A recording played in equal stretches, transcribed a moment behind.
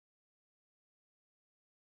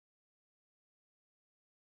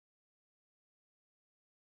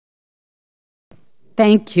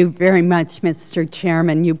Thank you very much, Mr.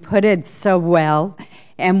 Chairman. You put it so well.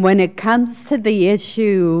 And when it comes to the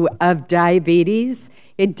issue of diabetes,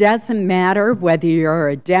 it doesn't matter whether you're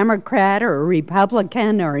a Democrat or a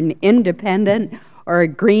Republican or an independent or a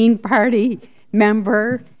Green Party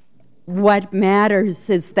member. What matters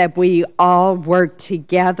is that we all work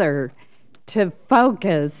together to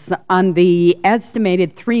focus on the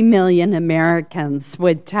estimated 3 million Americans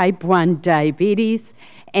with type 1 diabetes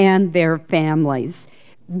and their families.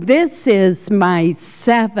 This is my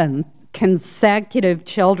 7th consecutive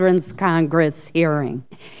Children's Congress hearing,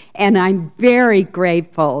 and I'm very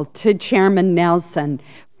grateful to Chairman Nelson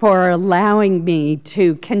for allowing me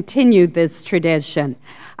to continue this tradition.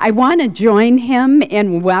 I want to join him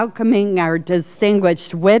in welcoming our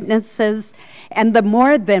distinguished witnesses and the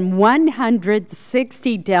more than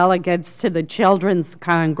 160 delegates to the Children's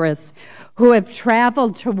Congress who have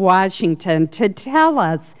traveled to Washington to tell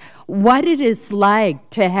us what it is like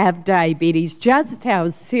to have diabetes, just how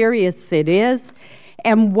serious it is,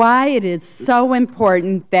 and why it is so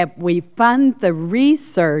important that we fund the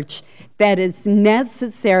research that is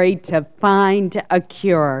necessary to find a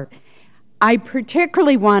cure. I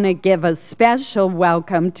particularly want to give a special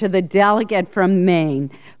welcome to the delegate from Maine,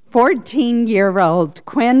 14-year-old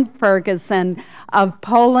Quinn Ferguson of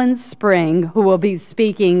Poland Spring, who will be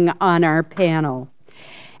speaking on our panel.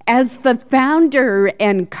 As the founder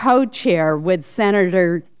and co-chair with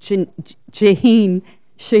Senator Jeanne Shaheen,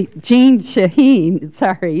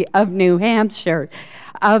 of New Hampshire,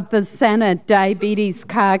 of the Senate Diabetes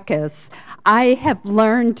Caucus, I have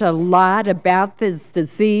learned a lot about this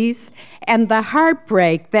disease and the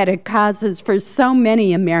heartbreak that it causes for so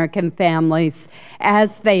many American families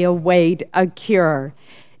as they await a cure.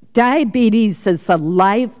 Diabetes is a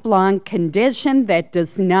lifelong condition that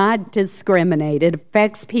does not discriminate. It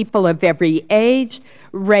affects people of every age,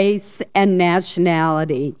 race, and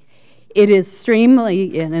nationality. It is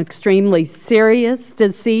an extremely serious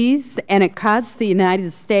disease, and it costs the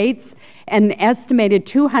United States an estimated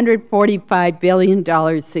 $245 billion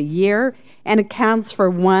a year and accounts for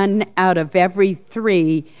 1 out of every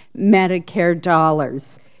 3 Medicare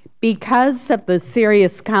dollars. Because of the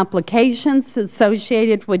serious complications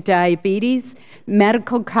associated with diabetes,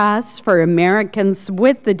 medical costs for Americans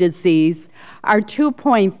with the disease are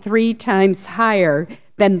 2.3 times higher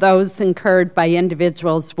than those incurred by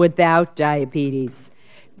individuals without diabetes.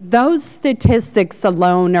 Those statistics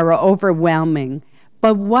alone are overwhelming,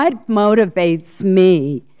 but what motivates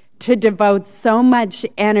me to devote so much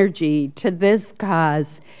energy to this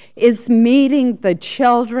cause is meeting the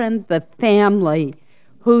children, the family,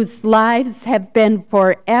 whose lives have been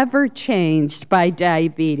forever changed by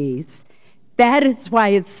diabetes. That is why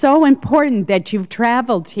it's so important that you've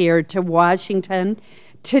traveled here to Washington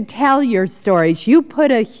to tell your stories. You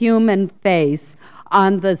put a human face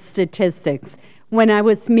on the statistics. When I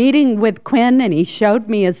was meeting with Quinn and he showed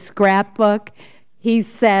me a scrapbook, he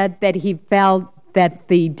said that he felt that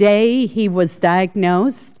the day he was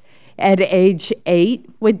diagnosed at age 8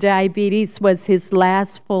 with diabetes was his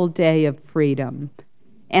last full day of freedom.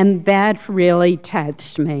 And that really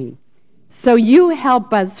touched me. So you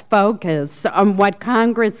help us focus on what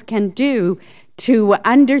Congress can do to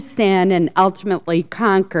understand and ultimately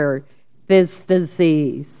conquer this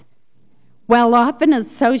disease. While often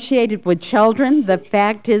associated with children, the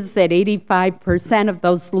fact is that 85% of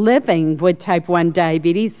those living with type 1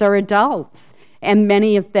 diabetes are adults, and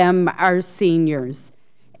many of them are seniors.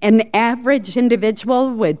 An average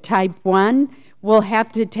individual with type 1 will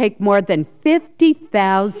have to take more than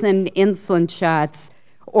 50,000 insulin shots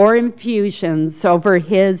or infusions over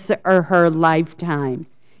his or her lifetime.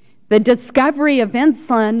 The discovery of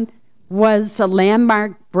insulin was a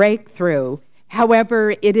landmark breakthrough.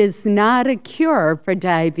 However, it is not a cure for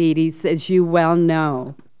diabetes, as you well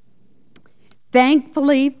know.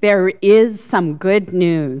 Thankfully, there is some good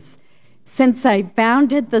news. Since I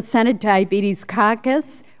founded the Senate Diabetes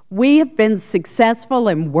Caucus, we have been successful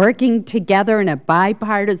in working together in a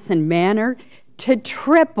bipartisan manner to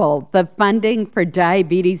triple the funding for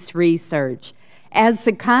diabetes research. As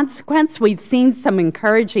a consequence, we've seen some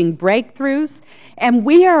encouraging breakthroughs, and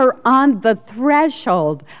we are on the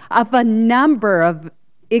threshold of a number of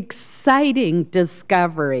exciting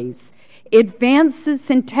discoveries. Advances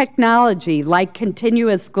in technology, like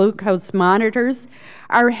continuous glucose monitors,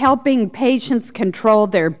 are helping patients control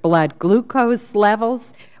their blood glucose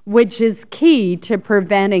levels, which is key to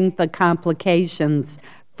preventing the complications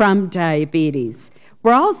from diabetes.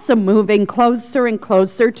 We're also moving closer and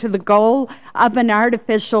closer to the goal of an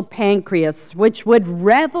artificial pancreas, which would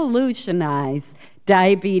revolutionize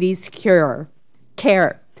diabetes care.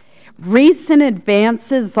 Recent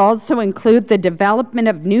advances also include the development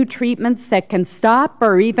of new treatments that can stop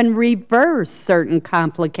or even reverse certain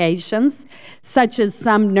complications, such as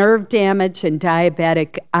some nerve damage and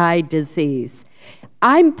diabetic eye disease.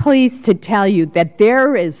 I'm pleased to tell you that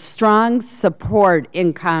there is strong support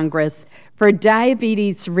in Congress for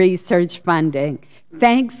diabetes research funding,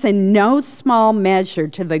 thanks in no small measure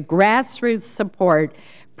to the grassroots support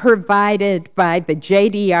provided by the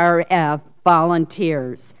JDRF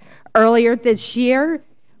volunteers. Earlier this year,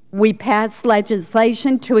 we passed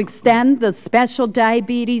legislation to extend the Special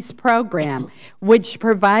Diabetes Program, which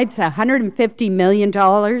provides $150 million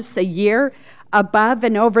a year above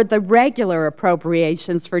and over the regular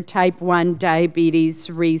appropriations for type 1 diabetes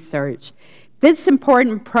research. This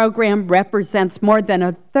important program represents more than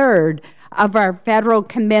a third of our federal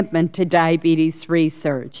commitment to diabetes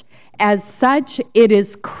research. As such, it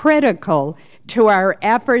is critical to our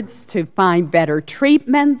efforts to find better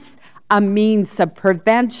treatments, a means of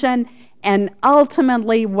prevention, and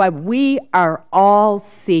ultimately what we are all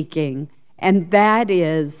seeking, and that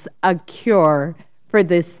is a cure for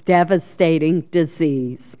this devastating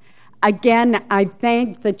disease. Again, I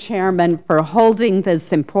thank the chairman for holding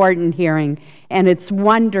this important hearing, and it's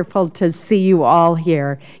wonderful to see you all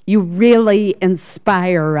here. You really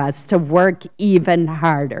inspire us to work even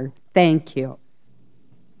harder. Thank you.